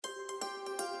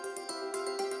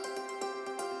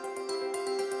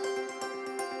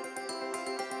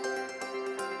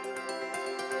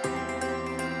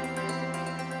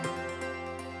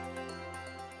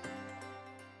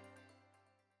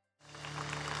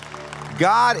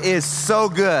God is so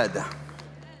good.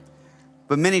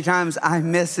 But many times I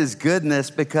miss his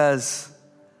goodness because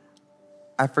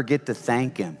I forget to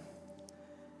thank him.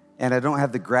 And I don't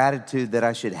have the gratitude that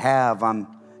I should have.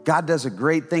 God does a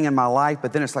great thing in my life,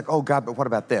 but then it's like, oh God, but what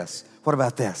about this? What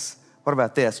about this? What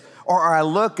about this? Or I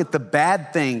look at the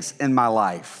bad things in my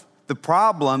life, the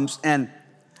problems, and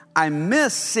I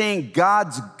miss seeing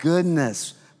God's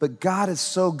goodness. But God is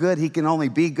so good, he can only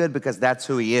be good because that's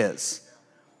who he is.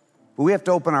 But we have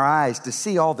to open our eyes to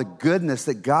see all the goodness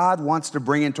that God wants to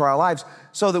bring into our lives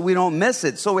so that we don't miss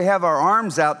it. So we have our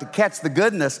arms out to catch the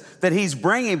goodness that he's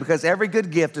bringing, because every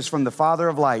good gift is from the Father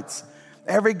of lights.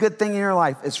 Every good thing in your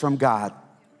life is from God.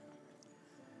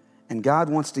 And God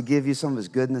wants to give you some of his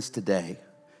goodness today.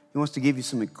 He wants to give you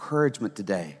some encouragement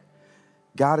today.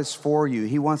 God is for you.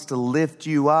 He wants to lift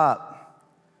you up.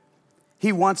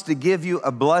 He wants to give you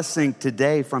a blessing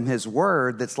today from his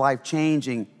word that's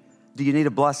life-changing. Do you need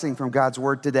a blessing from God's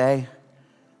word today?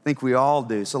 I think we all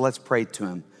do, so let's pray to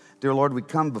him. Dear Lord, we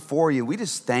come before you. We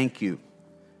just thank you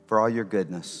for all your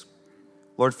goodness.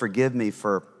 Lord, forgive me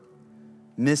for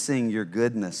missing your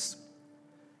goodness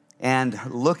and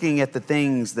looking at the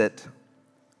things that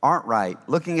aren't right,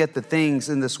 looking at the things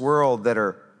in this world that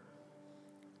are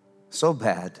so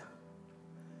bad.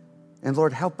 And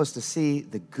Lord, help us to see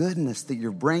the goodness that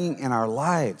you're bringing in our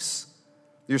lives.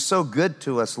 You're so good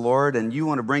to us, Lord, and you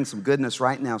want to bring some goodness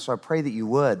right now, so I pray that you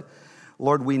would.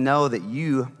 Lord, we know that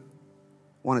you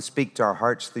want to speak to our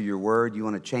hearts through your word. You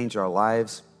want to change our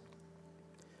lives.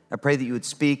 I pray that you would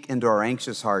speak into our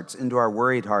anxious hearts, into our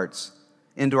worried hearts,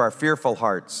 into our fearful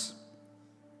hearts,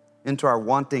 into our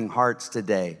wanting hearts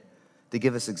today to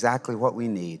give us exactly what we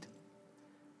need.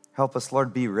 Help us,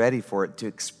 Lord, be ready for it, to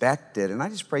expect it. And I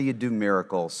just pray you do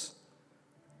miracles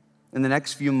in the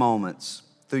next few moments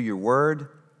through your word,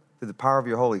 through the power of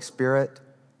your Holy Spirit.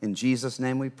 In Jesus'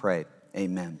 name we pray,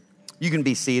 amen. You can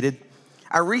be seated.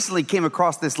 I recently came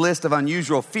across this list of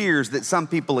unusual fears that some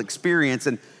people experience,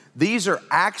 and these are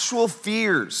actual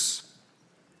fears.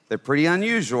 They're pretty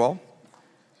unusual.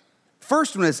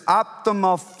 First one is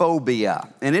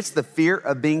ophthalmophobia, and it's the fear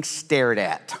of being stared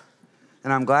at.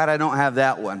 And I'm glad I don't have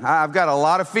that one. I've got a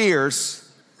lot of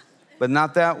fears, but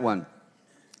not that one.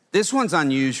 This one's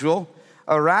unusual.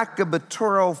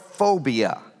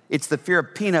 Arachibutyrophobia. It's the fear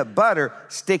of peanut butter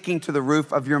sticking to the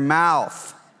roof of your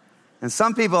mouth. And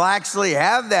some people actually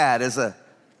have that as a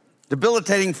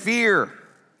debilitating fear.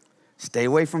 Stay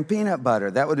away from peanut butter.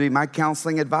 That would be my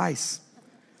counseling advice.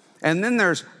 And then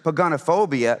there's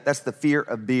Pogonophobia. That's the fear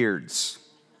of beards.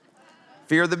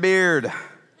 Fear of the beard.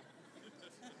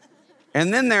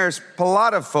 And then there's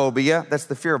Peladophobia. That's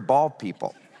the fear of bald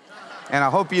people. And I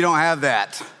hope you don't have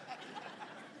that.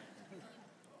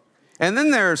 And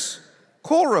then there's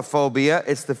Coulrophobia.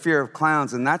 It's the fear of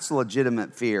clowns, and that's a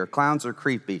legitimate fear. Clowns are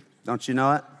creepy. Don't you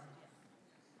know it?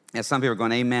 Yeah, some people are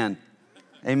going, amen.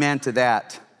 Amen to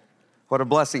that. What a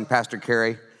blessing, Pastor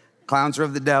Kerry. Clowns are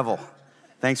of the devil.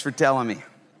 Thanks for telling me.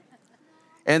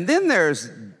 And then there's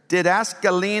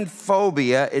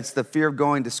Didaskaleinphobia. It's the fear of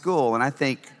going to school. And I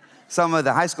think some of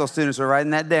the high school students are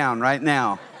writing that down right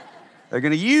now. They're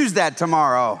going to use that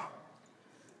tomorrow.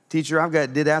 Teacher, I've got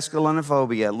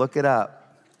Didaskaleinphobia. Look it up.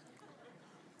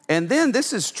 And then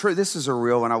this is true. This is a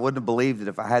real one. I wouldn't have believed it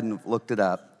if I hadn't looked it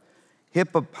up.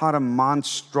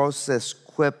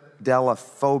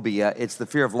 Hippopotomonstrosesquippedaliphobia. It's the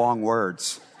fear of long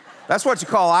words. That's what you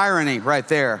call irony right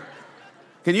there.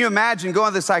 Can you imagine going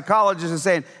to the psychologist and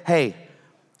saying, hey,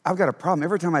 I've got a problem.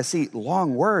 Every time I see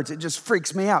long words, it just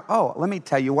freaks me out. Oh, let me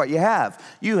tell you what you have.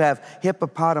 You have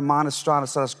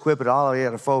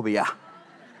Hippopotomonstrosesquippedaliphobia.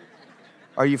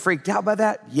 Are you freaked out by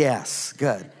that? Yes,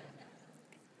 good.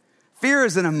 Fear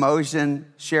is an emotion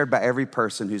shared by every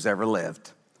person who's ever lived.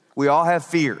 We all have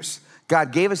fears.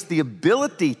 God gave us the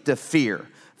ability to fear.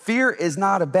 Fear is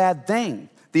not a bad thing.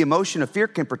 The emotion of fear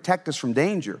can protect us from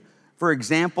danger. For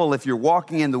example, if you're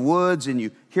walking in the woods and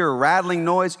you hear a rattling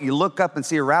noise, you look up and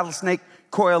see a rattlesnake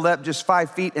coiled up just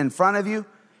 5 feet in front of you,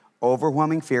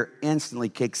 overwhelming fear instantly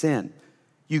kicks in.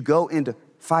 You go into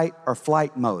fight or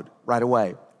flight mode right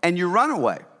away, and you run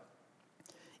away.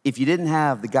 If you didn't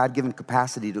have the God-given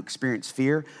capacity to experience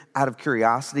fear, out of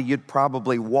curiosity, you'd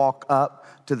probably walk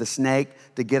up to the snake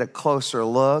to get a closer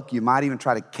look. You might even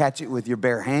try to catch it with your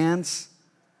bare hands.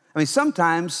 I mean,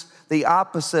 sometimes the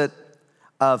opposite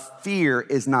of fear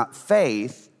is not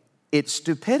faith, it's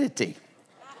stupidity.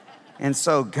 And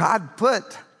so God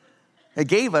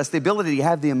gave us the ability to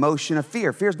have the emotion of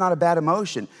fear. Fear is not a bad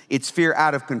emotion. It's fear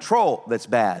out of control that's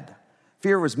bad.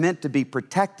 Fear was meant to be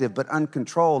protective, but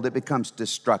uncontrolled, it becomes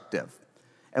destructive.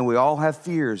 And we all have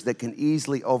fears that can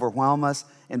easily overwhelm us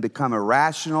and become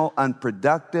irrational,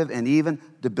 unproductive, and even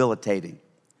debilitating.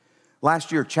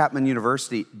 Last year, Chapman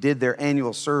University did their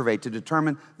annual survey to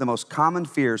determine the most common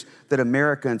fears that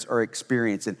Americans are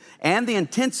experiencing and the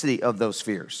intensity of those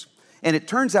fears. And it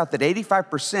turns out that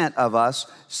 85% of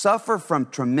us suffer from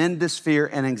tremendous fear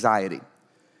and anxiety.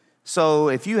 So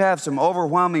if you have some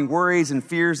overwhelming worries and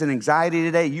fears and anxiety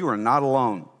today, you are not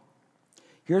alone.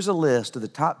 Here's a list of the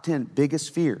top 10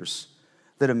 biggest fears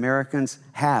that Americans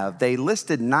have. They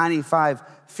listed 95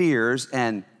 fears,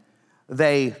 and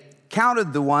they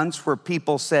counted the ones where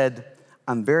people said,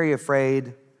 I'm very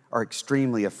afraid or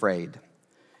extremely afraid.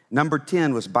 Number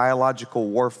 10 was biological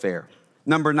warfare.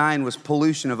 Number 9 was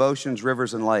pollution of oceans,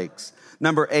 rivers, and lakes.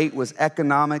 Number 8 was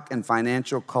economic and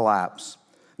financial collapse.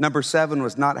 Number 7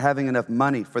 was not having enough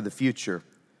money for the future.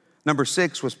 Number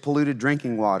 6 was polluted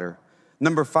drinking water.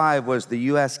 Number 5 was the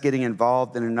U.S. getting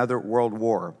involved in another world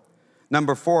war.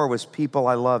 Number 4 was people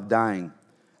I love dying.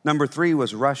 Number 3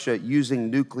 was Russia using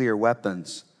nuclear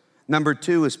weapons. Number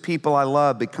 2 was people I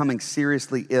love becoming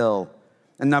seriously ill.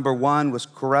 And number 1 was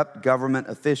corrupt government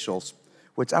officials,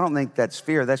 which I don't think that's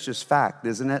fear, that's just fact,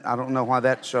 isn't it? I don't know why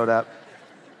that showed up.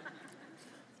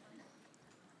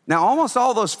 Now, almost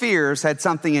all those fears had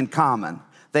something in common.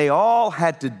 They all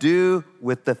had to do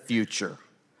with the future.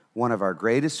 One of our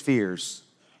greatest fears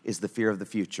is the fear of the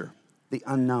future, the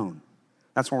unknown.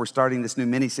 That's why we're starting this new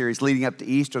mini-series leading up to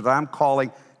Easter that I'm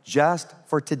calling Just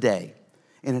for Today.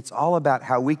 And it's all about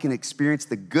how we can experience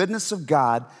the goodness of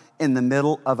God in the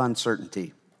middle of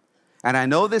uncertainty. And I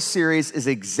know this series is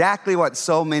exactly what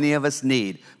so many of us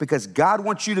need because God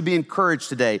wants you to be encouraged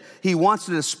today. He wants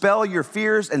to dispel your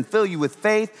fears and fill you with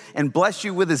faith and bless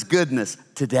you with his goodness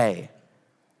today.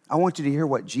 I want you to hear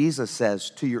what Jesus says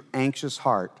to your anxious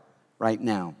heart right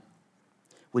now.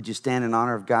 Would you stand in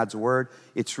honor of God's word?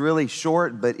 It's really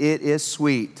short, but it is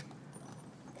sweet.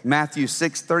 Matthew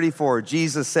 6:34,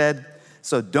 Jesus said,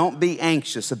 so don't be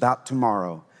anxious about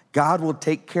tomorrow. God will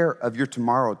take care of your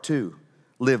tomorrow too.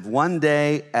 Live one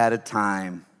day at a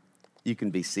time. You can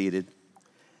be seated.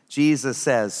 Jesus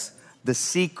says, the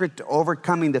secret to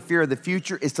overcoming the fear of the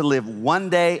future is to live one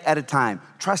day at a time,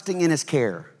 trusting in his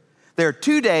care. There are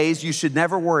 2 days you should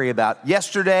never worry about,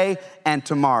 yesterday and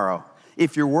tomorrow.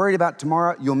 If you're worried about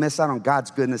tomorrow, you'll miss out on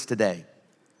God's goodness today.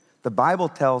 The Bible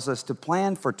tells us to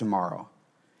plan for tomorrow.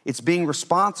 It's being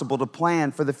responsible to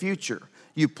plan for the future.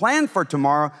 You plan for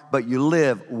tomorrow, but you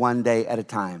live one day at a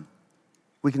time.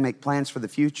 We can make plans for the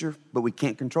future, but we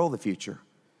can't control the future.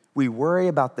 We worry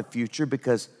about the future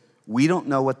because we don't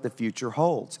know what the future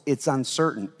holds. It's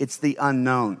uncertain. It's the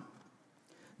unknown.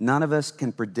 None of us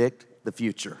can predict the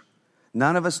future.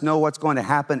 None of us know what's going to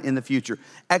happen in the future.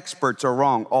 Experts are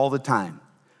wrong all the time.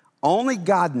 Only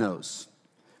God knows.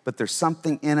 But there's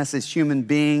something in us as human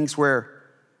beings where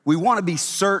we want to be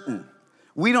certain.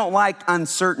 We don't like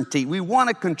uncertainty. We want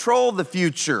to control the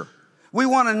future. We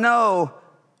want to know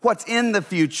what's in the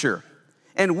future.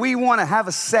 And we want to have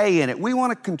a say in it. We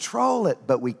want to control it,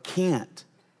 but we can't.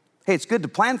 Hey, it's good to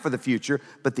plan for the future,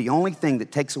 but the only thing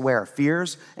that takes away our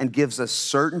fears and gives us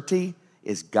certainty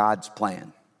is God's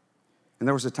plan. And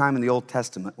there was a time in the Old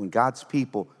Testament when God's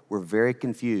people were very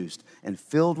confused and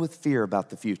filled with fear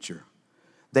about the future.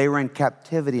 They were in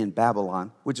captivity in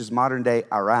Babylon, which is modern-day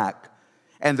Iraq,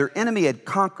 and their enemy had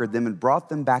conquered them and brought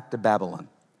them back to Babylon.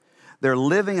 They're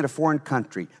living in a foreign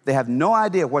country. They have no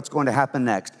idea what's going to happen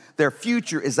next. Their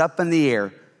future is up in the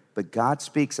air, but God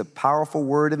speaks a powerful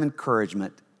word of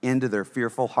encouragement into their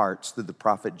fearful hearts through the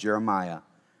prophet Jeremiah.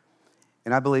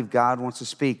 And I believe God wants to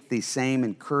speak these same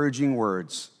encouraging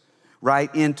words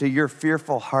right into your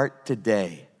fearful heart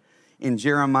today. In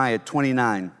Jeremiah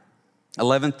 29,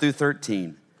 11 through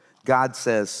 13, God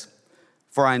says,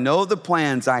 for I know the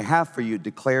plans I have for you,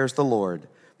 declares the Lord,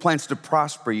 plans to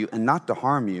prosper you and not to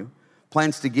harm you,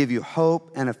 plans to give you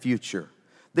hope and a future.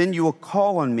 Then you will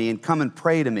call on me and come and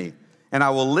pray to me, and I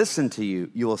will listen to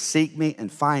you. You will seek me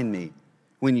and find me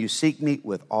when you seek me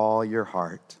with all your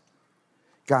heart.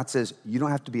 God says, you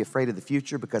don't have to be afraid of the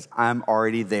future because I'm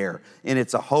already there, and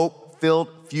it's a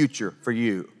hope-filled future for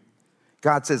you.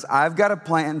 God says, I've got a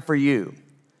plan for you.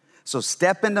 So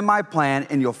step into my plan,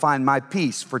 and you'll find my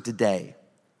peace for today.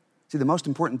 See, the most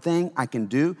important thing I can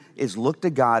do is look to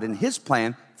God and his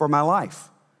plan for my life.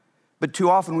 But too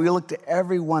often we look to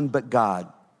everyone but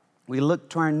God. We look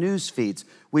to our news feeds.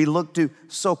 We look to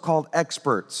so-called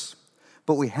experts.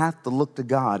 But we have to look to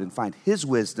God and find his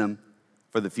wisdom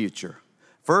for the future.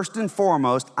 First and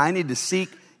foremost, I need to seek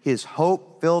his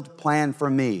hope-filled plan for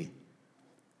me.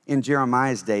 In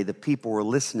Jeremiah's day, the people were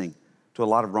listening to a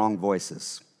lot of wrong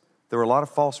voices. There were a lot of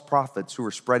false prophets who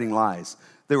were spreading lies.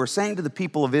 they were saying to the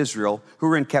people of Israel who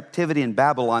were in captivity in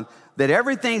Babylon that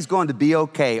everything's going to be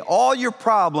okay. All your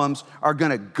problems are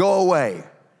going to go away.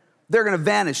 They're going to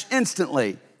vanish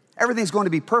instantly. Everything's going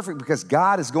to be perfect because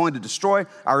God is going to destroy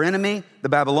our enemy, the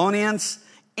Babylonians,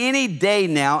 any day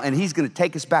now, and he's going to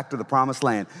take us back to the promised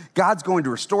land. God's going to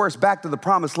restore us back to the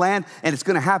promised land, and it's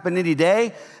going to happen any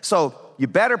day. So you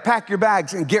better pack your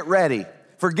bags and get ready.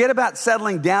 Forget about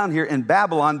settling down here in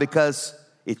Babylon because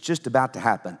it's just about to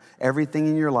happen. Everything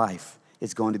in your life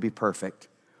is going to be perfect.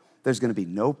 There's going to be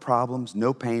no problems,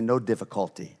 no pain, no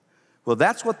difficulty. Well,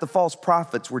 that's what the false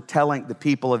prophets were telling the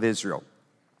people of Israel.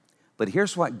 But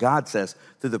here's what God says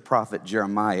through the prophet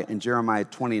Jeremiah in Jeremiah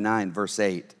 29, verse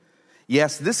 8.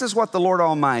 Yes, this is what the Lord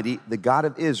Almighty, the God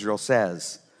of Israel,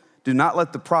 says. Do not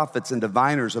let the prophets and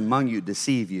diviners among you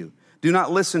deceive you. Do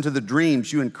not listen to the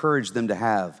dreams you encourage them to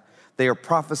have. They are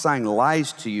prophesying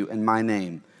lies to you in my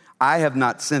name. I have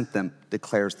not sent them,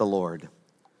 declares the Lord.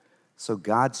 So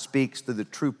God speaks through the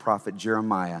true prophet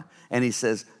Jeremiah, and he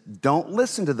says, don't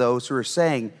listen to those who are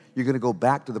saying you're going to go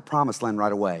back to the promised land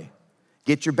right away.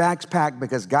 Get your bags packed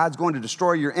because God's going to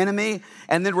destroy your enemy,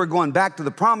 and then we're going back to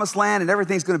the promised land, and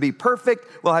everything's going to be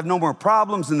perfect. We'll have no more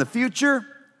problems in the future.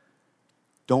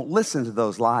 Don't listen to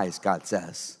those lies, God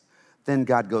says. Then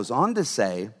God goes on to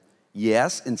say,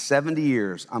 yes, in 70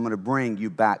 years, I'm going to bring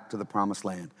you back to the promised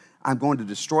land. I'm going to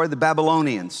destroy the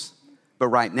Babylonians. But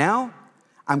right now,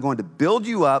 I'm going to build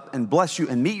you up and bless you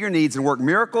and meet your needs and work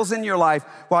miracles in your life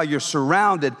while you're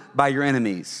surrounded by your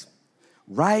enemies.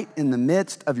 Right in the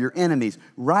midst of your enemies,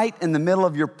 right in the middle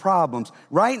of your problems,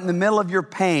 right in the middle of your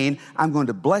pain, I'm going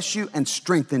to bless you and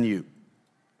strengthen you.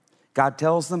 God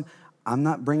tells them, I'm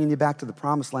not bringing you back to the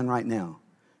promised land right now.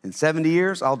 In 70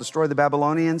 years, I'll destroy the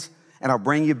Babylonians and I'll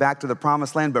bring you back to the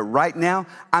promised land. But right now,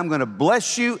 I'm going to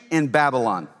bless you in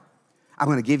Babylon. I'm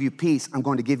going to give you peace. I'm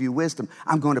going to give you wisdom.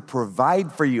 I'm going to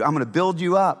provide for you. I'm going to build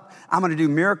you up. I'm going to do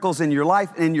miracles in your life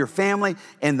and in your family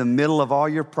in the middle of all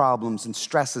your problems and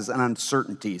stresses and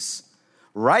uncertainties.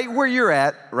 Right where you're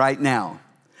at right now.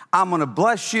 I'm going to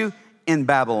bless you in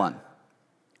Babylon.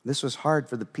 This was hard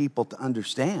for the people to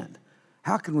understand.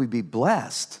 How can we be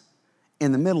blessed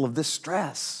in the middle of this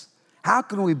stress? How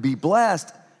can we be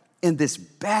blessed in this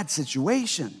bad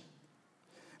situation?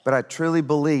 But I truly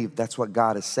believe that's what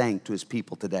God is saying to his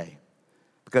people today.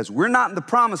 Because we're not in the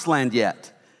promised land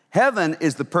yet. Heaven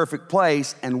is the perfect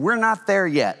place, and we're not there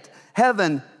yet.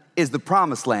 Heaven is the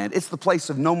promised land. It's the place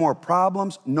of no more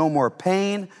problems, no more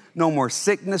pain, no more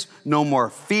sickness, no more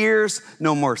fears,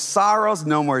 no more sorrows,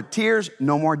 no more tears,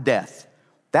 no more death.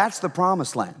 That's the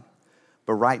promised land.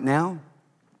 But right now,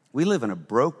 we live in a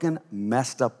broken,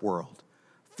 messed up world,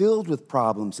 filled with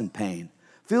problems and pain,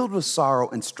 filled with sorrow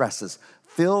and stresses,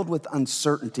 filled with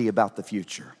uncertainty about the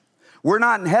future. We're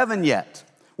not in heaven yet.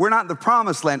 We're not in the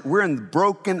promised land. We're in the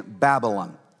broken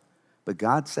Babylon. But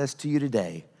God says to you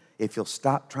today, if you'll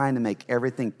stop trying to make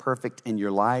everything perfect in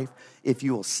your life, if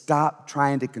you will stop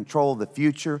trying to control the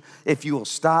future, if you will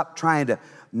stop trying to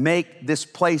make this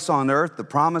place on earth the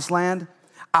promised land,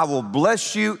 I will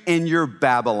bless you in your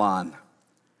Babylon.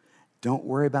 Don't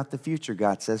worry about the future,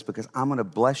 God says, because I'm going to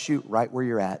bless you right where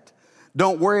you're at.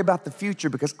 Don't worry about the future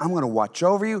because I'm going to watch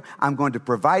over you. I'm going to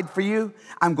provide for you.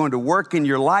 I'm going to work in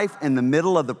your life in the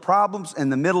middle of the problems, in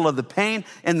the middle of the pain,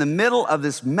 in the middle of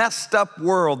this messed up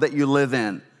world that you live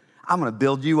in. I'm going to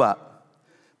build you up.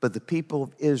 But the people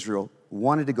of Israel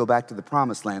wanted to go back to the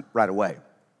promised land right away.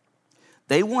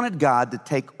 They wanted God to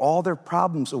take all their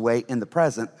problems away in the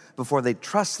present before they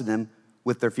trusted him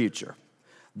with their future.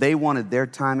 They wanted their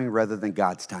timing rather than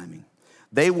God's timing.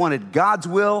 They wanted God's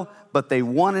will, but they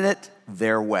wanted it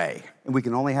their way. And we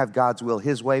can only have God's will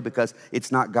his way because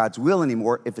it's not God's will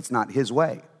anymore if it's not his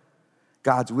way.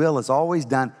 God's will is always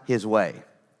done his way.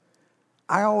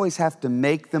 I always have to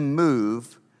make the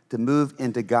move to move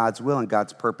into God's will and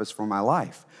God's purpose for my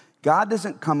life. God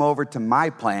doesn't come over to my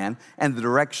plan and the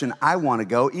direction I want to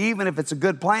go, even if it's a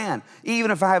good plan,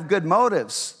 even if I have good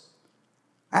motives.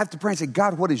 I have to pray and say,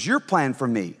 God, what is your plan for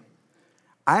me?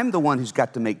 I'm the one who's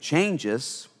got to make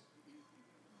changes.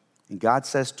 And God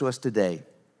says to us today,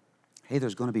 hey,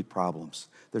 there's going to be problems.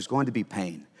 There's going to be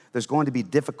pain. There's going to be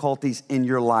difficulties in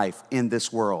your life in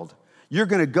this world. You're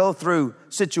going to go through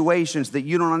situations that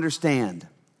you don't understand.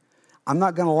 I'm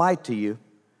not going to lie to you.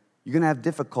 You're going to have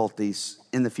difficulties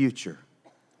in the future.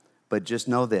 But just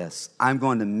know this, I'm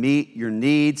going to meet your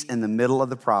needs in the middle of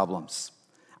the problems.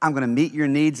 I'm going to meet your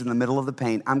needs in the middle of the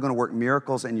pain. I'm going to work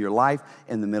miracles in your life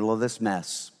in the middle of this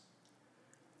mess.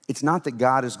 It's not that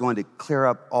God is going to clear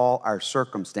up all our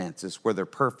circumstances where they're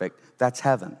perfect. That's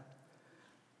heaven.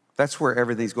 That's where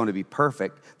everything's going to be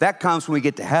perfect. That comes when we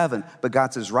get to heaven. But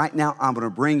God says, right now, I'm going to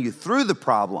bring you through the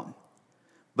problem.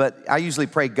 But I usually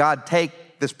pray, God, take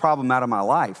this problem out of my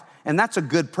life. And that's a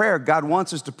good prayer. God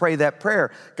wants us to pray that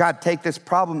prayer. God, take this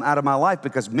problem out of my life,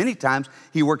 because many times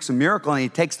he works a miracle and he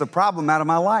takes the problem out of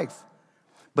my life.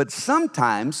 But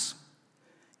sometimes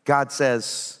God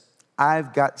says,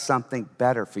 I've got something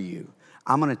better for you.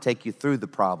 I'm going to take you through the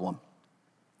problem.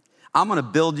 I'm going to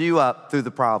build you up through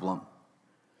the problem.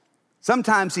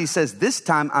 Sometimes he says, this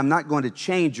time I'm not going to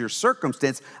change your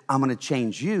circumstance. I'm going to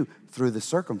change you through the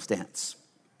circumstance.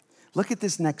 Look at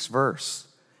this next verse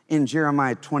in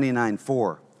Jeremiah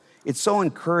 29:4. It's so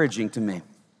encouraging to me.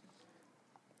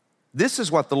 This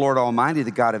is what the Lord Almighty,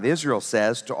 the God of Israel,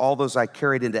 says to all those I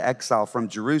carried into exile from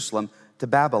Jerusalem to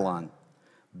Babylon.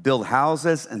 Build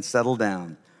houses and settle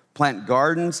down. Plant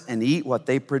gardens and eat what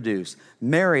they produce.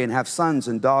 Marry and have sons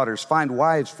and daughters. Find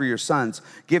wives for your sons.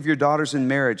 Give your daughters in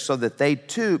marriage so that they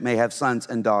too may have sons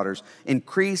and daughters.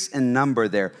 Increase in number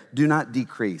there. Do not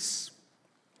decrease.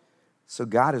 So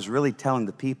God is really telling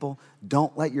the people,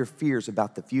 don't let your fears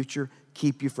about the future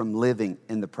keep you from living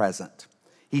in the present.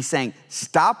 He's saying,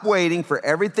 stop waiting for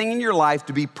everything in your life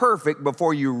to be perfect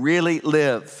before you really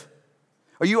live.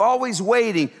 Are you always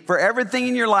waiting for everything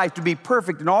in your life to be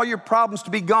perfect and all your problems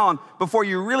to be gone before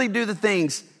you really do the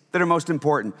things that are most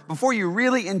important, before you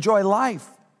really enjoy life?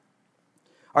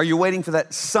 Are you waiting for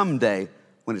that someday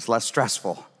when it's less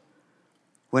stressful?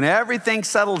 When everything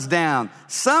settles down,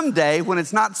 someday when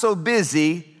it's not so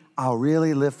busy, I'll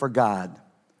really live for God.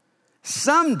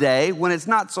 Someday when it's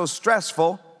not so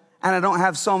stressful and I don't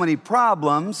have so many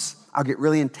problems, I'll get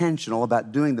really intentional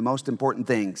about doing the most important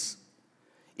things.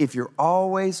 If you're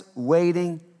always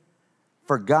waiting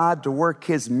for God to work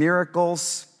his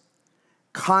miracles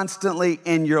constantly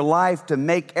in your life to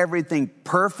make everything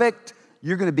perfect,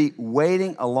 you're going to be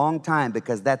waiting a long time,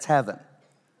 because that's heaven.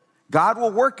 God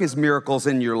will work his miracles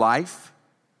in your life,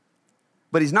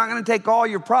 but he's not going to take all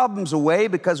your problems away,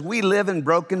 because we live in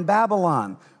broken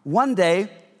Babylon. One day,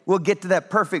 we'll get to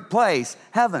that perfect place,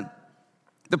 heaven,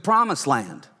 the promised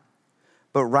land.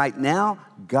 But right now,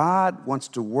 God wants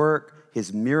to work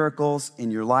his miracles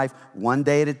in your life one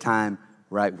day at a time,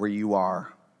 right where you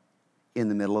are in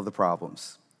the middle of the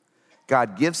problems.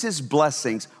 God gives his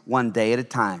blessings one day at a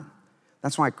time.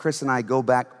 That's why Chris and I go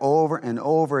back over and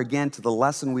over again to the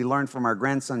lesson we learned from our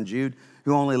grandson Jude,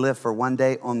 who only lived for one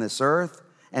day on this earth.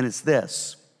 And it's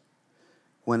this: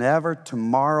 whenever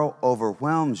tomorrow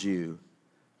overwhelms you,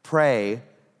 pray,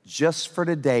 just for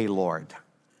today, Lord.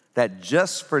 That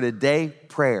just for today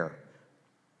prayer.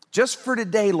 Just for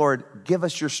today, Lord, give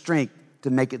us your strength to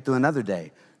make it through another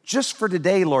day. Just for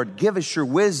today, Lord, give us your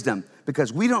wisdom,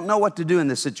 because we don't know what to do in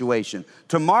this situation.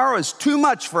 Tomorrow is too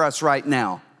much for us right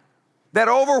now. That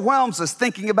overwhelms us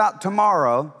thinking about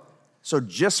tomorrow. So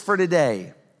just for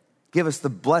today, give us the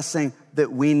blessing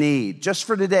that we need. Just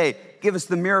for today, give us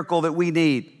the miracle that we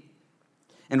need.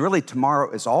 And really,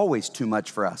 tomorrow is always too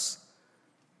much for us,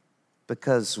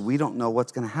 because we don't know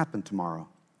what's going to happen tomorrow.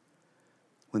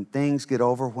 When things get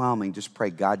overwhelming, just pray,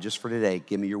 God, just for today,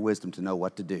 give me your wisdom to know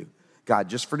what to do. God,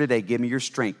 just for today, give me your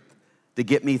strength to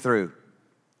get me through.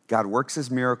 God works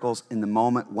his miracles in the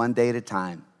moment, one day at a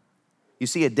time. You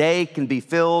see, a day can be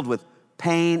filled with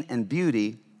pain and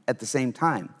beauty at the same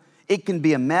time. It can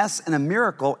be a mess and a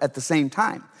miracle at the same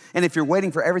time. And if you're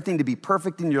waiting for everything to be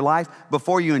perfect in your life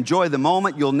before you enjoy the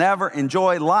moment, you'll never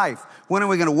enjoy life. When are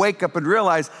we going to wake up and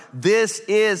realize this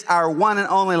is our one and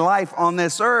only life on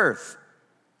this earth?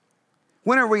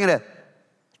 When are we going to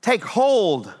take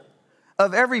hold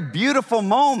of every beautiful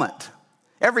moment,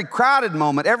 every crowded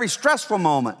moment, every stressful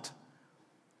moment,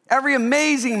 every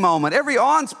amazing moment, every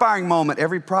awe-inspiring moment,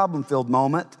 every problem-filled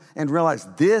moment, and realize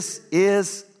this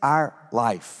is our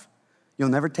life? You'll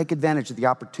never take advantage of the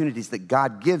opportunities that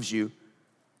God gives you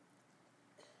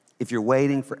if you're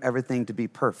waiting for everything to be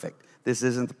perfect. This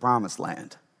isn't the promised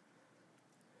land.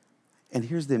 And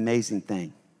here's the amazing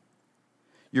thing.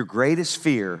 Your greatest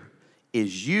fear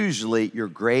is usually your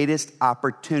greatest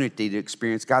opportunity to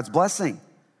experience God's blessing.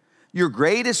 Your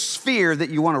greatest fear that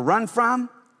you want to run from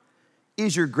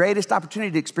is your greatest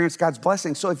opportunity to experience God's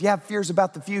blessing. So if you have fears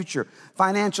about the future,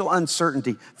 financial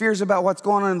uncertainty, fears about what's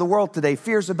going on in the world today,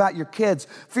 fears about your kids,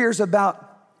 fears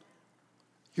about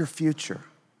your future,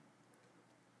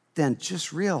 then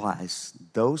just realize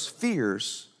those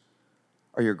fears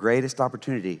are your greatest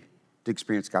opportunity to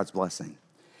experience God's blessing.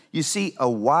 You see, a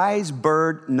wise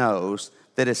bird knows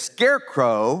that a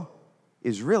scarecrow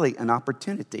is really an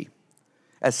opportunity.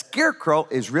 A scarecrow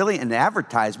is really an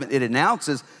advertisement. It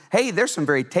announces, hey, there's some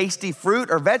very tasty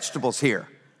fruit or vegetables here,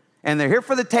 and they're here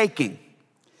for the taking.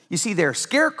 You see, there are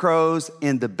scarecrows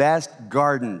in the best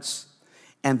gardens.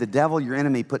 And the devil, your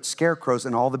enemy, puts scarecrows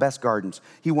in all the best gardens.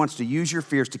 He wants to use your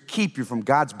fears to keep you from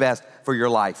God's best for your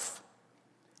life.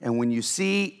 And when you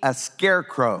see a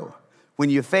scarecrow, when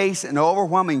you face an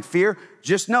overwhelming fear,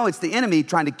 just know it's the enemy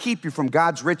trying to keep you from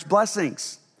God's rich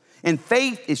blessings. And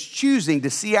faith is choosing to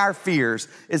see our fears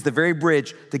as the very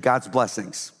bridge to God's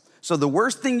blessings. So the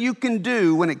worst thing you can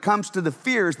do when it comes to the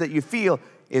fears that you feel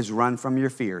is run from your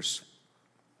fears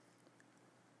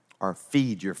or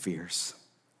feed your fears.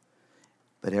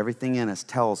 But everything in us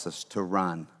tells us to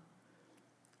run.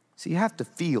 So you have to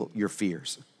feel your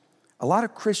fears. A lot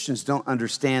of Christians don't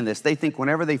understand this. They think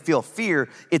whenever they feel fear,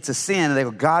 it's a sin. And they go,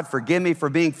 God, forgive me for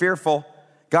being fearful.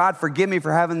 God, forgive me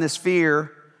for having this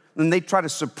fear. And they try to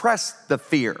suppress the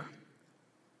fear.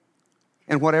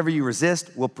 And whatever you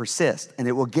resist will persist, and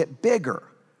it will get bigger.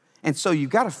 And so you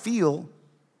got to feel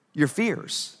your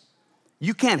fears.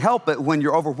 You can't help it when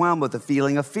you're overwhelmed with a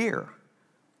feeling of fear.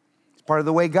 It's part of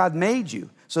the way God made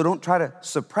you. So don't try to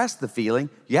suppress the feeling.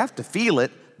 You have to feel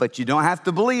it, but you don't have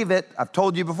to believe it. I've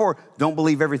told you before, don't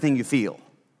believe everything you feel.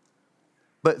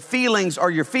 But feelings are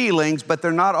your feelings, but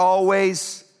they're not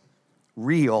always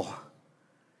real.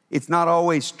 It's not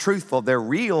always truthful. They're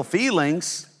real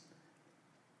feelings,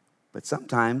 but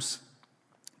sometimes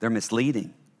they're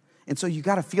misleading. And so you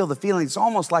got to feel the feeling. It's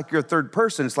almost like you're a third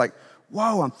person. It's like,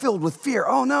 whoa, I'm filled with fear.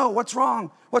 Oh no, what's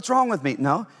wrong? What's wrong with me?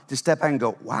 No, just step back and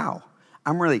go, wow,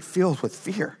 I'm really filled with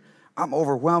fear. I'm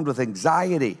overwhelmed with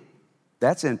anxiety.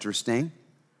 That's interesting.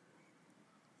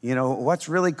 You know, what's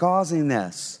really causing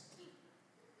this?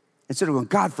 Instead of going,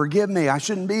 God, forgive me, I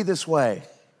shouldn't be this way.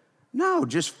 No,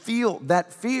 just feel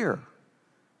that fear.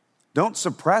 Don't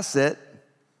suppress it.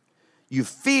 You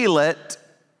feel it,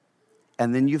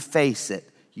 and then you face it.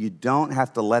 You don't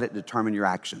have to let it determine your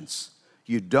actions.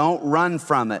 You don't run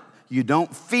from it. You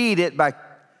don't feed it by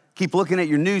keep looking at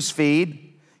your news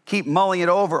feed, keep mulling it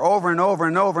over and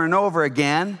over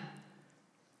again.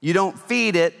 You don't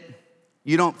feed it.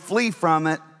 You don't flee from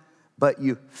it, but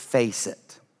you face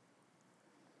it.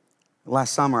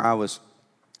 Last summer, I was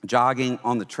jogging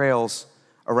on the trails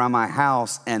around my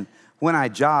house, and when I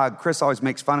jog, Chris always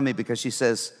makes fun of me because she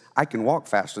says, I can walk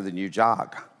faster than you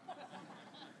jog.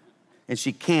 And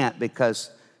she can't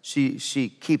because she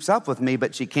keeps up with me,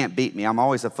 but she can't beat me. I'm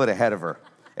always a foot ahead of her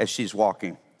as she's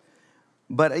walking.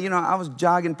 But, you know, I was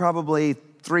jogging probably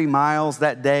 3 miles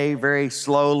that day, very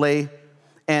slowly.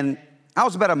 And I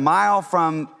was about a mile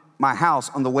from my house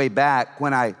on the way back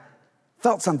when I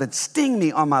felt something sting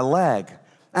me on my leg.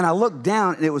 And I looked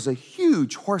down, and it was a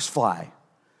huge horsefly.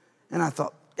 And I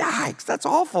thought, yikes, that's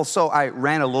awful. So I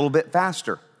ran a little bit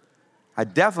faster. I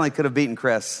definitely could have beaten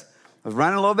Chris. I was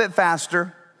running a little bit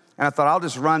faster, and I thought, I'll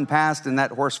just run past, and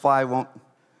that horsefly won't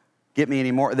get me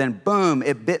anymore. Then, boom,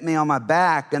 it bit me on my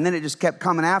back, and then it just kept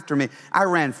coming after me. I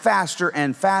ran faster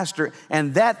and faster,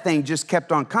 and that thing just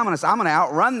kept on coming. I said, I'm going to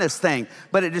outrun this thing.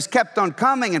 But it just kept on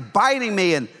coming and biting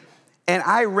me, and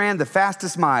I ran the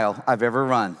fastest mile I've ever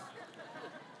run.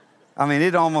 I mean,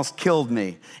 it almost killed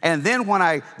me. And then when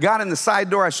I got in the side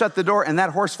door, I shut the door, and that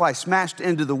horsefly smashed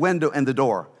into the window and the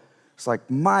door. It's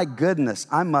like, my goodness,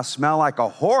 I must smell like a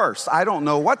horse. I don't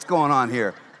know what's going on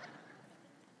here.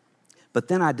 But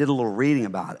then I did a little reading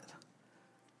about it.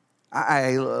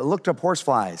 I looked up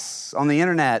horseflies on the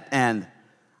internet, and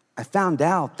I found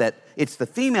out that it's the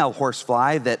female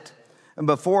horsefly that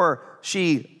before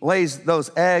she lays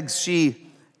those eggs,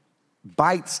 she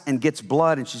bites and gets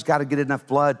blood, and she's got to get enough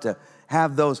blood to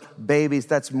have those babies.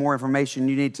 That's more information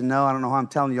you need to know. I don't know how I'm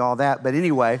telling you all that. But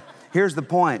anyway, here's the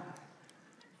point.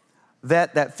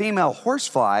 That female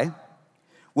horsefly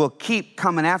will keep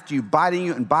coming after you, biting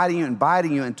you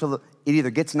until it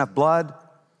either gets enough blood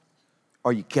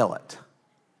or you kill it.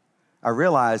 I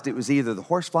realized it was either the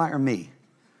horsefly or me.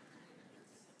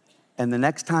 And the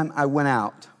next time I went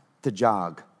out to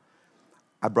jog,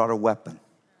 I brought a weapon.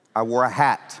 I wore a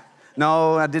hat.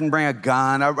 No, I didn't bring a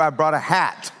gun. I brought a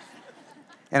hat.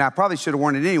 And I probably should have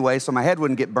worn it anyway so my head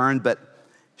wouldn't get burned, but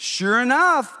sure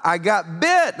enough, I got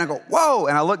bit. And I go, whoa.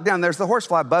 And I looked down, there's the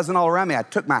horsefly buzzing all around me. I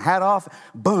took my hat off.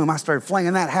 Boom, I started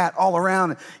flinging that hat all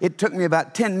around. It took me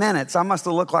about 10 minutes. I must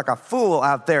have looked like a fool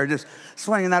out there just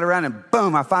swinging that around. And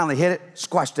boom, I finally hit it,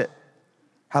 squashed it.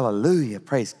 Hallelujah,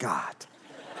 praise God.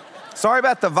 Sorry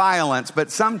about the violence,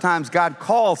 but sometimes God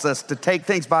calls us to take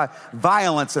things by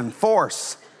violence and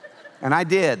force. And I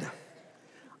did.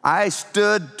 I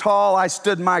stood tall. I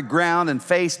stood my ground and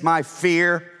faced my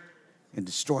fear and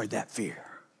destroyed that fear.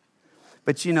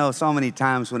 But you know, so many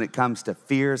times when it comes to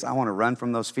fears, I want to run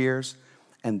from those fears.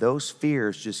 And those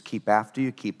fears just keep after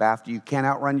you, keep after you. You can't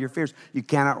outrun your fears. You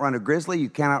can't outrun a grizzly. You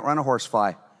can't outrun a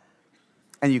horsefly.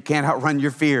 and you can't outrun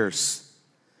your fears.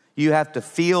 You have to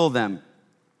feel them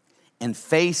and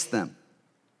face them.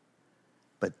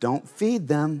 But don't feed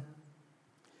them.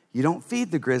 You don't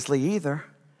feed the grizzly either.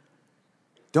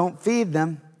 Don't feed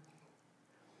them.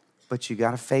 But you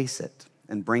got to face it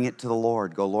and bring it to the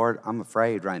Lord. Go, Lord, I'm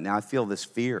afraid right now. I feel this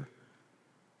fear.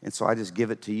 And so I just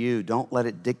give it to you. Don't let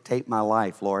it dictate my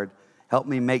life, Lord. Help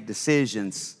me make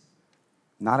decisions,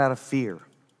 not out of fear.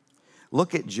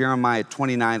 Look at Jeremiah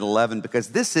 29:11, because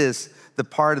this is the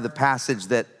part of the passage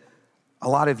that a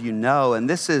lot of you know, and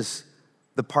this is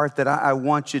the part that I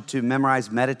want you to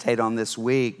memorize, meditate on this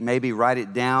week. Maybe write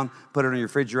it down, put it on your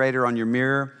refrigerator, on your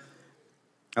mirror.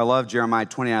 I love Jeremiah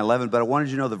 29:11, but I wanted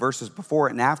you to know the verses before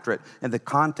it and after it and the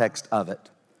context of it.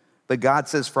 But God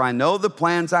says, for I know the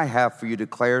plans I have for you,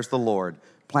 declares the Lord,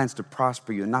 plans to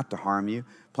prosper you and not to harm you,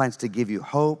 plans to give you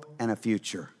hope and a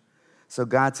future. So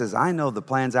God says, I know the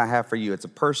plans I have for you. It's a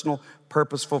personal,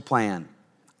 purposeful plan.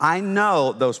 I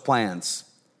know those plans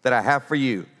that I have for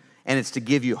you, and it's to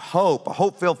give you hope, a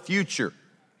hope-filled future,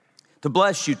 to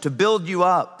bless you, to build you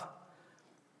up.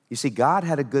 You see, God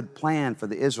had a good plan for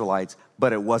the Israelites,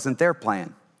 but it wasn't their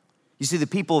plan. You see, the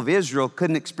people of Israel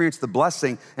couldn't experience the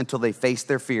blessing until they faced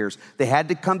their fears. They had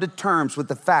to come to terms with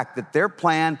the fact that their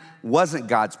plan wasn't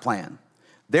God's plan.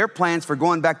 Their plans for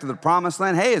going back to the promised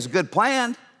land, hey, it's a good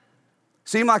plan.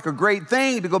 Seemed like a great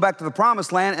thing to go back to the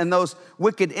promised land and those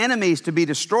wicked enemies to be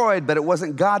destroyed, but it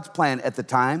wasn't God's plan at the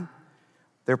time.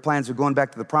 Their plans of going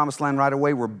back to the promised land right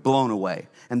away were blown away,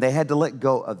 and they had to let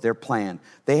go of their plan.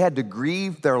 They had to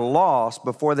grieve their loss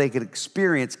before they could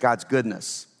experience God's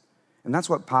goodness. And that's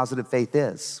what positive faith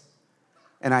is.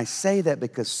 And I say that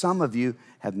because some of you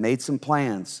have made some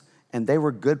plans, and they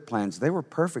were good plans. They were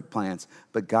perfect plans,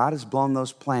 but God has blown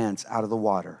those plans out of the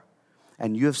water.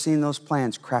 And you have seen those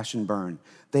plans crash and burn.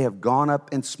 They have gone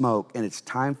up in smoke, and it's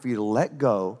time for you to let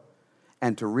go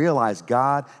and to realize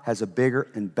God has a bigger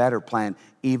and better plan,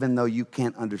 even though you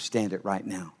can't understand it right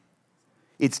now.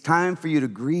 It's time for you to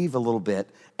grieve a little bit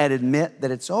and admit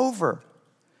that it's over.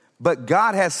 But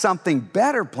God has something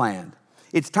better planned.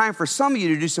 It's time for some of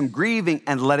you to do some grieving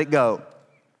and let it go.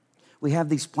 We have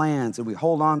these plans, and we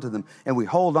hold on to them, and we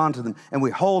hold on to them, and we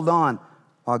hold on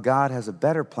while God has a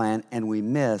better plan, and we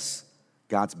miss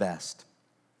God's best.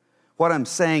 What I'm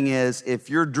saying is, if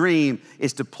your dream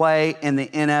is to play in the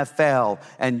NFL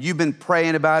and you've been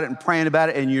praying about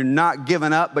it and you're not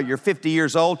giving up, but you're 50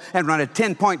 years old and run a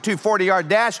 10.2 40-yard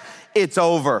dash, it's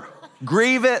over.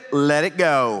 Grieve it, let it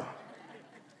go.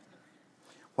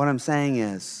 What I'm saying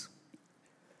is,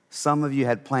 some of you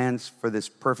had plans for this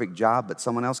perfect job, but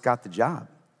someone else got the job.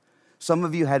 Some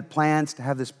of you had plans to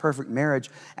have this perfect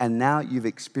marriage, and now you've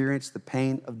experienced the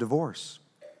pain of divorce.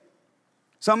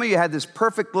 Some of you had this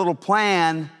perfect little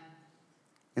plan,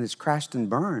 and it's crashed and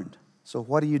burned. So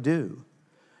what do?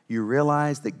 You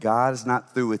realize that God is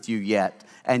not through with you yet,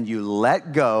 and you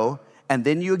let go, and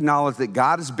then you acknowledge that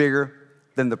God is bigger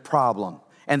than the problem,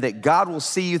 and that God will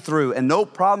see you through, and no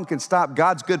problem can stop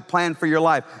God's good plan for your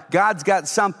life. God's got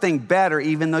something better,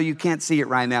 even though you can't see it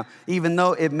right now, even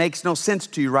though it makes no sense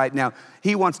to you right now.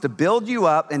 He wants to build you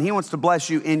up, and he wants to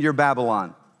bless you in your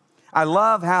Babylon. I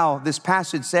love how this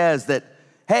passage says that,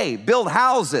 hey, build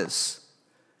houses,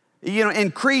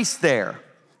 increase there.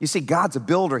 You see, God's a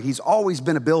builder. He's always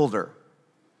been a builder.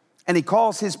 And he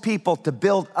calls his people to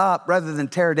build up rather than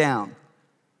tear down.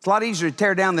 It's a lot easier to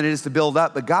tear down than it is to build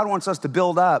up, but God wants us to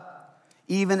build up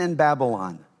even in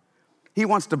Babylon. He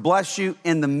wants to bless you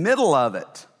in the middle of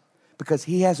it because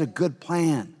he has a good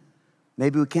plan.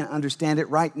 Maybe we can't understand it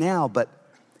right now, but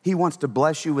he wants to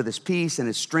bless you with his peace and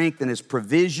his strength and his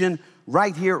provision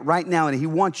right here, right now. And he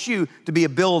wants you to be a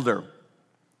builder,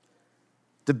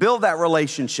 to build that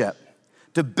relationship,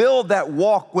 to build that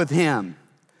walk with him,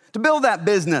 to build that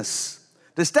business,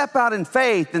 to step out in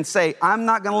faith and say, I'm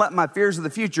not going to let my fears of the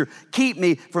future keep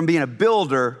me from being a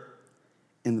builder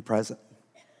in the present.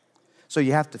 So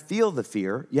you have to feel the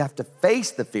fear. You have to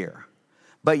face the fear.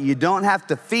 But you don't have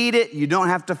to feed it. You don't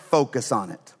have to focus on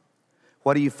it.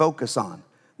 What do you focus on?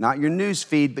 Not your news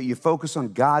feed, but you focus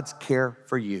on God's care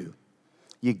for you.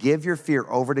 You give your fear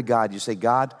over to God. You say,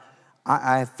 God,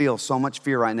 I feel so much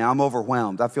fear right now. I'm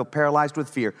overwhelmed. I feel paralyzed with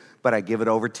fear, but I give it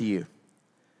over to you.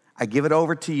 I give it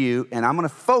over to you, and I'm going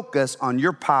to focus on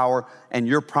your power and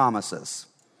your promises.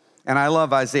 And I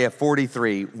love Isaiah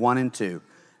 43, 1 and 2.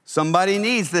 Somebody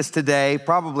needs this today,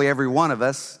 probably every one of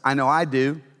us. I know I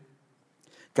do.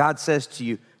 God says to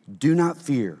you, do not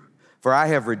fear, for I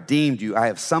have redeemed you. I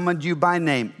have summoned you by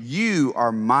name. You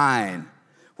are mine.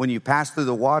 When you pass through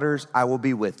the waters, I will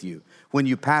be with you. When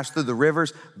you pass through the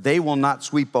rivers, they will not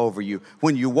sweep over you.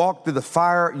 When you walk through the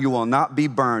fire, you will not be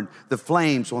burned. The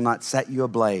flames will not set you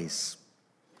ablaze.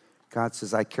 God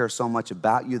says, I care so much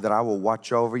about you that I will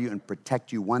watch over you and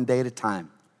protect you one day at a time.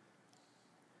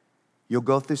 You'll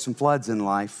go through some floods in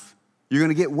life. You're going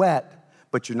to get wet,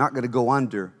 but you're not going to go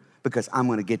under because I'm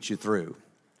going to get you through.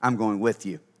 I'm going with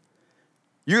you.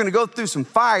 You're going to go through some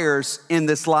fires in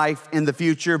this life in the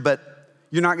future, but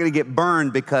you're not going to get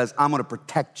burned because I'm going to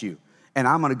protect you and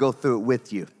I'm going to go through it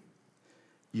with you.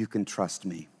 You can trust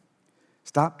me.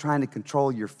 Stop trying to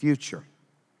control your future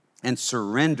and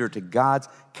surrender to God's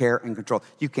care and control.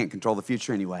 You can't control the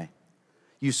future anyway.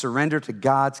 You surrender to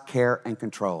God's care and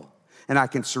control. And I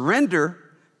can surrender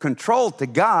control to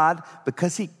God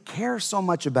because he cares so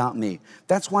much about me.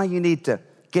 That's why you need to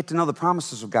get to know the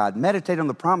promises of God. Meditate on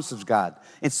the promises of God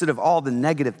instead of all the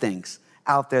negative things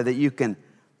out there that you can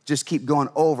just keep going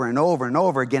over and over and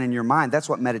over again in your mind. That's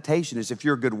what meditation is. If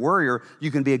you're a good worrier,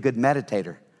 you can be a good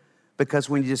meditator. Because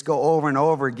when you just go over and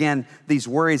over again, these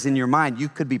worries in your mind, you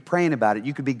could be praying about it.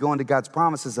 You could be going to God's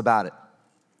promises about it.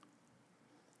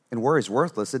 And worry is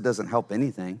worthless. It doesn't help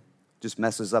anything. It just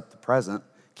messes up the present,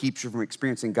 keeps you from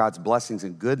experiencing God's blessings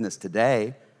and goodness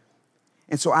today.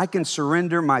 And so I can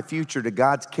surrender my future to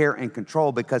God's care and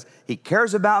control because he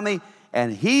cares about me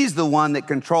and he's the one that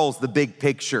controls the big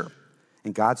picture.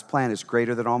 And God's plan is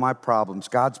greater than all my problems.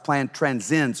 God's plan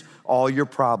transcends all your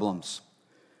problems.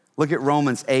 Look at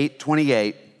Romans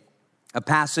 8:28, a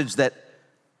passage that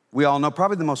we all know,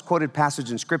 probably the most quoted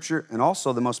passage in Scripture and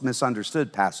also the most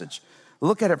misunderstood passage.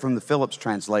 Look at it from the Phillips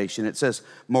translation. It says,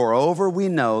 moreover, we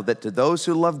know that to those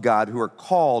who love God, who are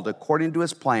called according to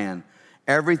his plan,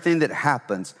 everything that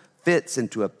happens fits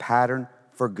into a pattern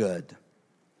for good.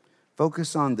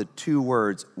 Focus on the two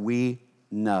words, we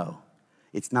know.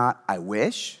 It's not I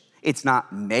wish, it's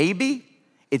not maybe,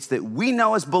 it's that we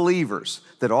know as believers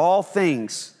that all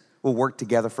things will work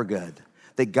together for good.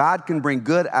 That God can bring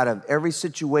good out of every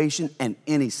situation and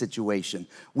any situation.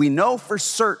 We know for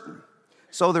certain.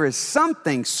 So there is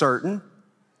something certain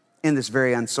in this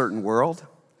very uncertain world.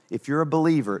 If you're a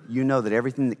believer, you know that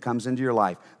everything that comes into your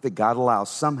life, that God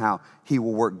allows, somehow he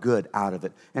will work good out of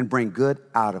it and bring good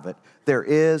out of it. There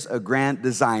is a grand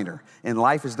designer. And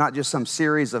life is not just some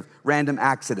series of random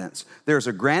accidents. There's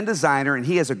a grand designer, and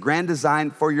he has a grand design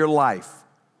for your life.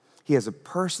 He has a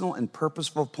personal and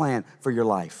purposeful plan for your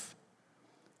life.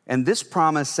 And this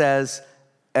promise says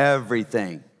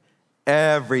everything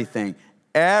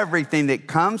that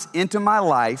comes into my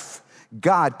life,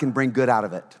 God can bring good out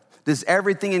of it. Does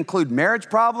everything include marriage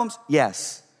problems?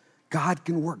 Yes. God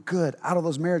can work good out of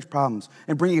those marriage problems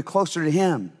and bring you closer to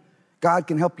him. God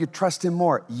can help you trust him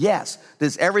more. Yes.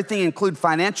 Does everything include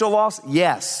financial loss?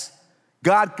 Yes.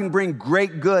 God can bring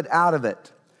great good out of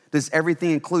it. Does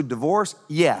everything include divorce?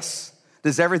 Yes.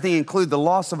 Does everything include the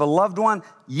loss of a loved one?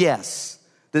 Yes.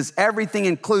 Does everything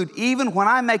include even when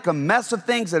I make a mess of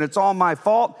things and it's all my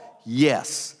fault?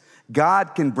 Yes.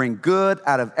 God can bring good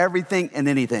out of everything and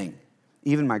anything,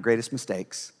 even my greatest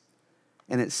mistakes.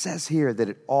 And it says here that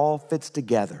it all fits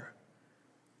together.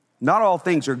 Not all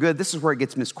things are good. This is where it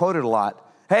gets misquoted a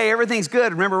lot. Hey, everything's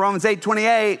good. Remember Romans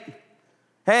 8:28?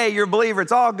 Hey, you're a believer.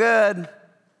 It's all good.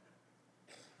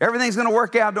 Everything's going to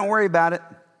work out. Don't worry about it.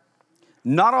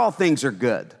 Not all things are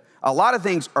good. A lot of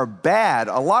things are bad.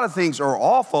 A lot of things are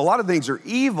awful. A lot of things are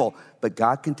evil. But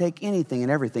God can take anything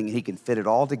and everything, and he can fit it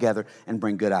all together and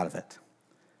bring good out of it.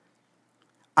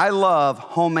 I love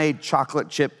homemade chocolate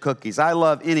chip cookies. I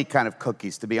love any kind of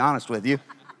cookies, to be honest with you.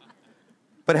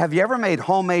 But have you ever made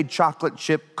homemade chocolate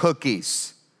chip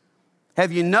cookies?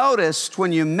 Have you noticed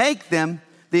when you make them,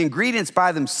 the ingredients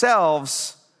by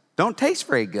themselves don't taste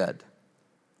very good?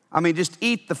 I mean, just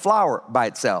eat the flour by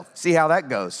itself. See how that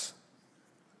goes.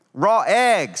 Raw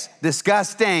eggs,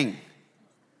 disgusting.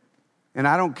 And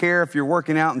I don't care if you're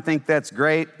working out and think that's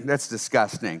great, that's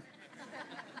disgusting.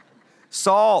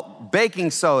 Salt,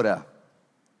 baking soda,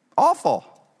 awful.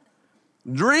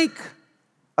 Drink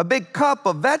a big cup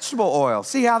of vegetable oil.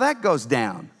 See how that goes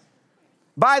down.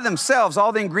 By themselves,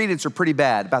 all the ingredients are pretty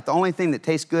bad. About the only thing that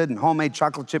tastes good in homemade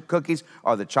chocolate chip cookies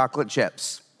are the chocolate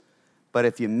chips. But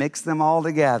if you mix them all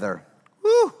together,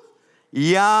 whoo,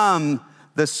 yum.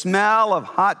 The smell of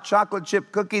hot chocolate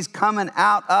chip cookies coming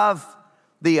out of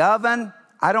the oven,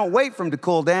 I don't wait for them to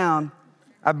cool down.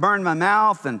 I burn my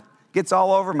mouth and gets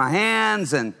all over my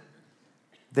hands, and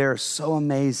they're so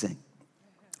amazing.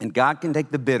 And God can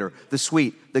take the bitter, the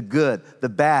sweet, the good, the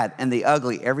bad, and the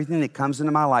ugly, everything that comes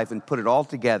into my life, and put it all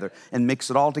together and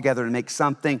mix it all together and make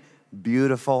something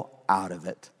beautiful out of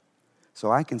it.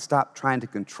 So I can stop trying to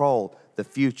control the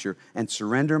future and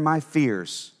surrender my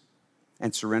fears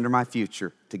and surrender my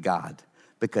future to God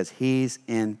because he's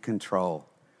in control.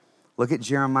 Look at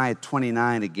Jeremiah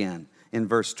 29 again in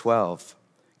verse 12.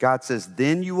 God says,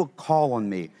 then you will call on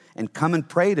me and come and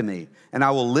pray to me, and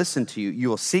I will listen to you. You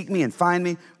will seek me and find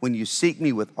me when you seek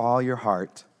me with all your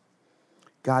heart.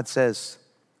 God says,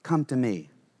 come to me.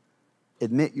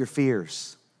 Admit your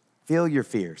fears. Feel your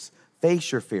fears.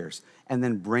 Face your fears. And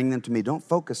then bring them to me. Don't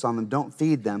focus on them. Don't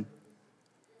feed them.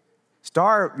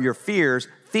 Starve your fears.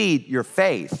 Feed your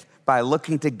faith by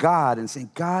looking to God and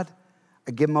saying, God,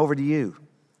 I give them over to you.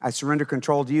 I surrender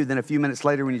control to you. Then a few minutes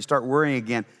later when you start worrying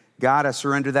again, God, I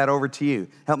surrender that over to you.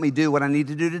 Help me do what I need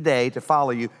to do today to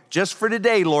follow you. Just for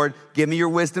today, Lord, give me your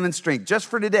wisdom and strength. Just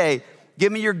for today,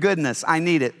 give me your goodness. I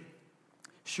need it.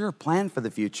 Sure, plan for the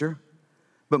future.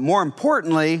 But more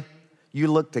importantly, you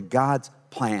look to God's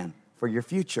plan for your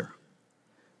future.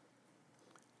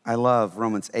 I love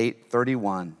Romans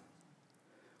 8:31.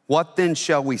 What then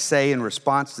shall we say in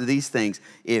response to these things?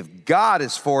 If God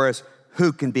is for us,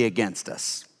 who can be against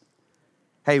us?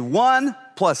 Hey, 1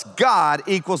 plus God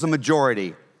equals a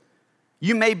majority.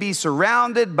 You may be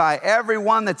surrounded by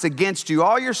everyone that's against you.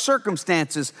 All your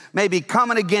circumstances may be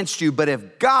coming against you, but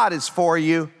if God is for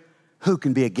you, who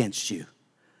can be against you?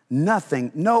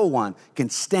 Nothing, no one can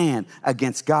stand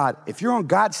against God. If you're on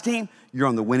God's team, you're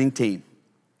on the winning team.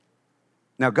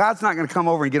 Now, God's not going to come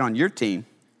over and get on your team.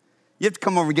 You have to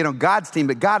come over and get on God's team,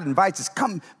 but God invites us,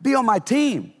 come be on my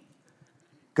team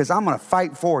because I'm going to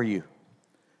fight for you.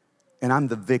 And I'm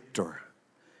the victor.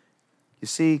 You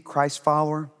see, Christ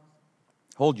follower,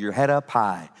 hold your head up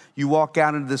high. You walk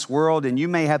out into this world and you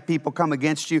may have people come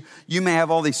against you. You may have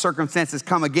all these circumstances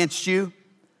come against you.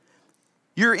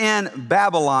 You're in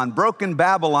Babylon, broken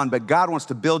Babylon, but God wants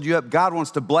to build you up. God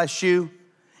wants to bless you.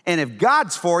 And if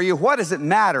God's for you, what does it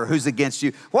matter who's against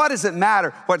you? What does it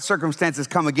matter what circumstances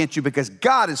come against you? Because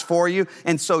God is for you,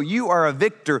 and so you are a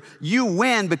victor. You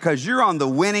win because you're on the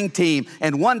winning team.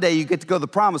 And one day you get to go to the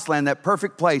promised land, that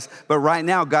perfect place. But right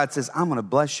now, God says, I'm going to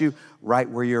bless you right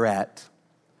where you're at.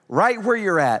 Right where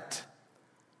you're at.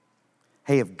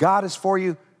 Hey, if God is for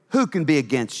you, who can be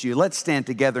against you? Let's stand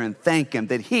together and thank him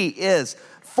that he is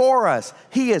for us.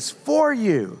 He is for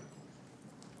you.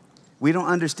 We don't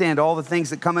understand all the things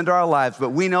that come into our lives, but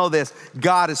we know this,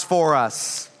 God is for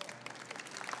us.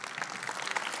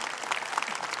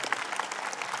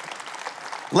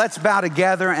 Let's bow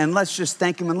together and let's just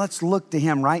thank him and let's look to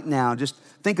him right now. Just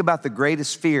think about the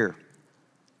greatest fear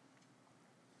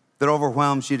that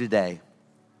overwhelms you today.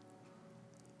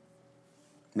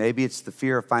 Maybe it's the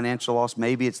fear of financial loss.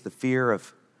 Maybe it's the fear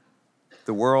of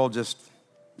the world just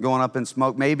going up in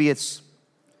smoke. Maybe it's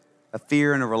a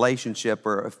fear in a relationship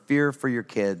or a fear for your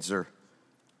kids. Or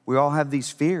we all have these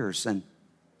fears and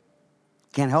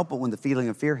can't help it when the feeling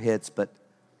of fear hits, but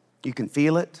you can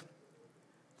feel it,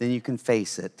 then you can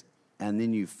face it, and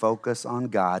then you focus on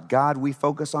God. God, we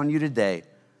focus on you today.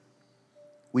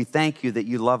 We thank you that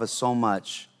you love us so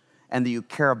much and that you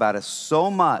care about us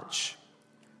so much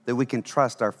that we can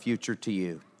trust our future to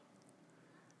you.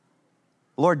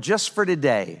 Lord, just for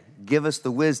today, give us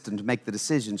the wisdom to make the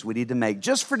decisions we need to make.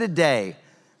 Just for today,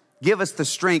 give us the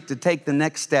strength to take the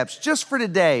next steps. Just for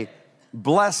today,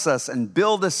 bless us and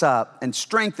build us up and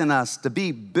strengthen us to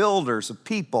be builders of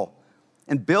people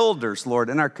and builders, Lord,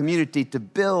 in our community to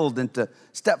build and to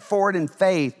step forward in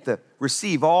faith, to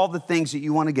receive all the things that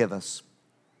you want to give us.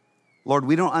 Lord,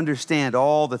 we don't understand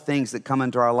all the things that come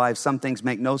into our lives. Some things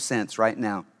make no sense right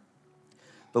now,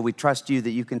 but we trust you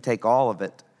that you can take all of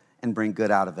it and bring good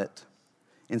out of it.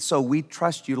 And so we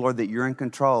trust you, Lord, that you're in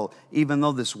control. Even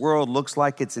though this world looks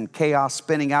like it's in chaos,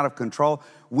 spinning out of control,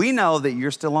 we know that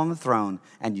you're still on the throne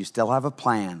and you still have a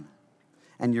plan.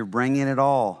 And you're bringing it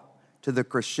all to the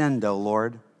crescendo,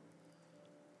 Lord,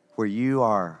 where you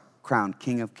are crowned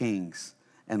King of Kings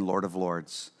and Lord of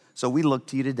Lords. So we look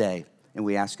to you today and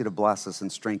we ask you to bless us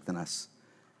and strengthen us.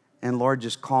 And Lord,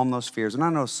 just calm those fears. And I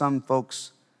know some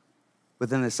folks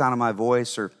within the sound of my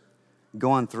voice are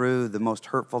going through the most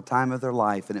hurtful time of their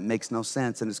life and it makes no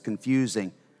sense and it's confusing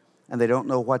and they don't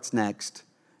know what's next.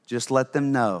 Just let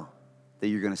them know that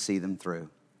you're going to see them through.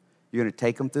 You're going to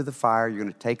take them through the fire. You're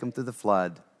going to take them through the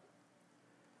flood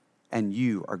and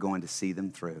you are going to see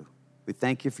them through. We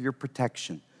thank you for your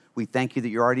protection. We thank you that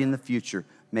you're already in the future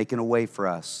making a way for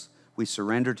us. We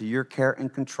surrender to your care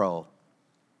and control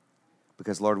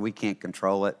because, Lord, we can't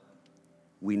control it.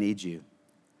 We need you.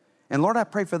 And Lord, I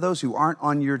pray for those who aren't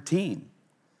on your team.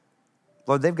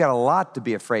 Lord, they've got a lot to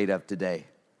be afraid of today.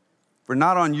 If we're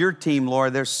not on your team,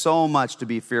 Lord, there's so much to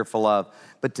be fearful of.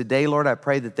 But today, Lord, I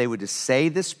pray that they would just say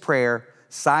this prayer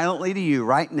silently to you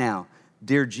right now.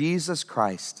 Dear Jesus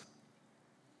Christ,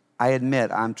 I admit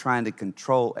I'm trying to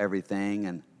control everything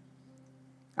and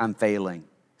I'm failing.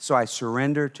 So I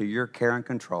surrender to your care and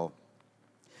control.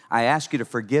 I ask you to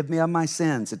forgive me of my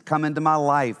sins and come into my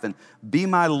life and be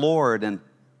my Lord and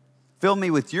fill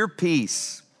me with your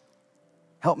peace.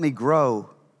 Help me grow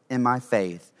in my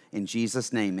faith. In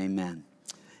Jesus' name, amen.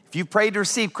 If you prayed to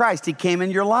receive Christ, he came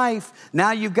in your life.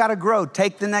 Now you've got to grow.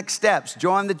 Take the next steps.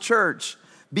 Join the church.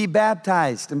 Be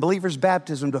baptized in believer's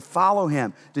baptism to follow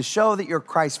him, to show that you're a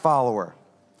Christ follower.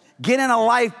 Get in a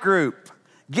life group.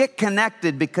 Get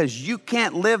connected because you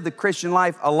can't live the Christian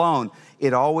life alone.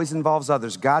 It always involves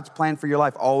others. God's plan for your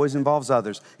life always involves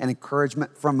others and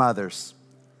encouragement from others.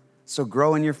 So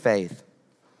grow in your faith.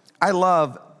 I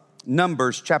love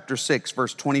Numbers chapter 6,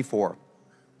 verse 24.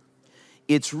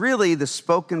 It's really the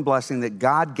spoken blessing that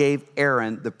God gave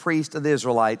Aaron, the priest of the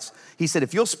Israelites. He said,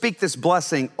 if you'll speak this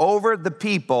blessing over the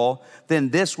people, then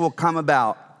this will come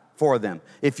about for them.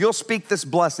 If you'll speak this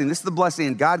blessing, this is the blessing,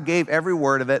 and God gave every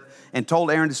word of it and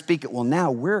told Aaron to speak it. Well,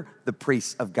 now we're the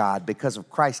priests of God because of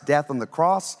Christ's death on the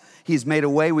cross. He's made a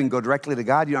way we can go directly to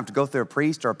God. You don't have to go through a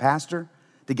priest or a pastor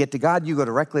to get to God. You go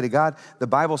directly to God. The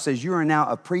Bible says you are now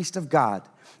a priest of God.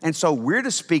 And so we're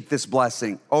to speak this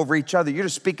blessing over each other. You're to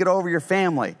speak it over your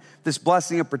family, this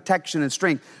blessing of protection and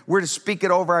strength. We're to speak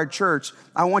it over our church.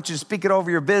 I want you to speak it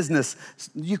over your business.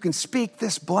 You can speak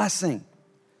this blessing.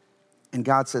 And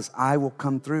God says, I will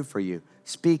come through for you.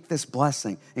 Speak this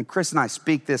blessing. And Chris and I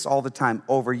speak this all the time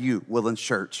over you, Woodlands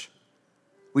Church.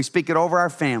 We speak it over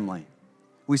our family.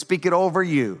 We speak it over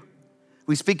you.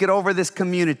 We speak it over this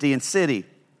community and city.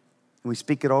 And we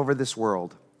speak it over this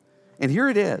world. And here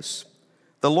it is.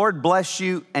 The Lord bless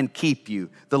you and keep you.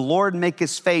 The Lord make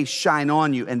his face shine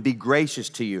on you and be gracious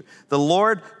to you. The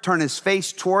Lord turn his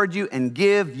face toward you and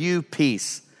give you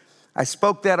peace. I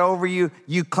spoke that over you.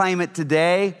 You claim it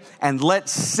today, and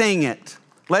let's sing it.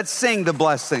 Let's sing the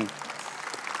blessing.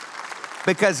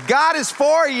 Because God is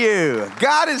for you.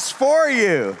 God is for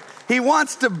you. He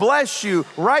wants to bless you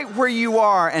right where you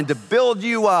are and to build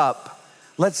you up.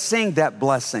 Let's sing that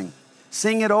blessing.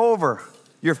 Sing it over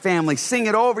your family. Sing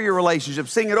it over your relationship.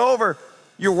 Sing it over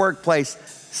your workplace.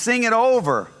 Sing it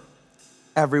over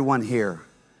everyone here.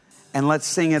 And let's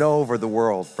sing it over the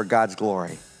world for God's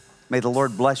glory. May the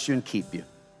Lord bless you and keep you.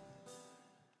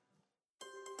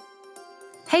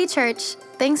 Hey church,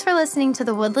 thanks for listening to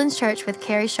the Woodlands Church with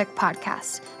Kerry Shook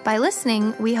podcast. By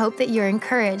listening, we hope that you're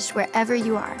encouraged wherever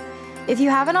you are. If you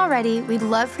haven't already, we'd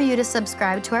love for you to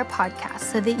subscribe to our podcast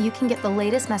so that you can get the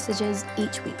latest messages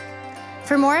each week.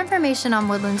 For more information on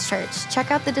Woodlands Church,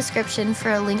 check out the description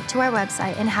for a link to our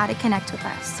website and how to connect with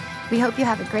us. We hope you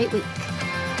have a great week.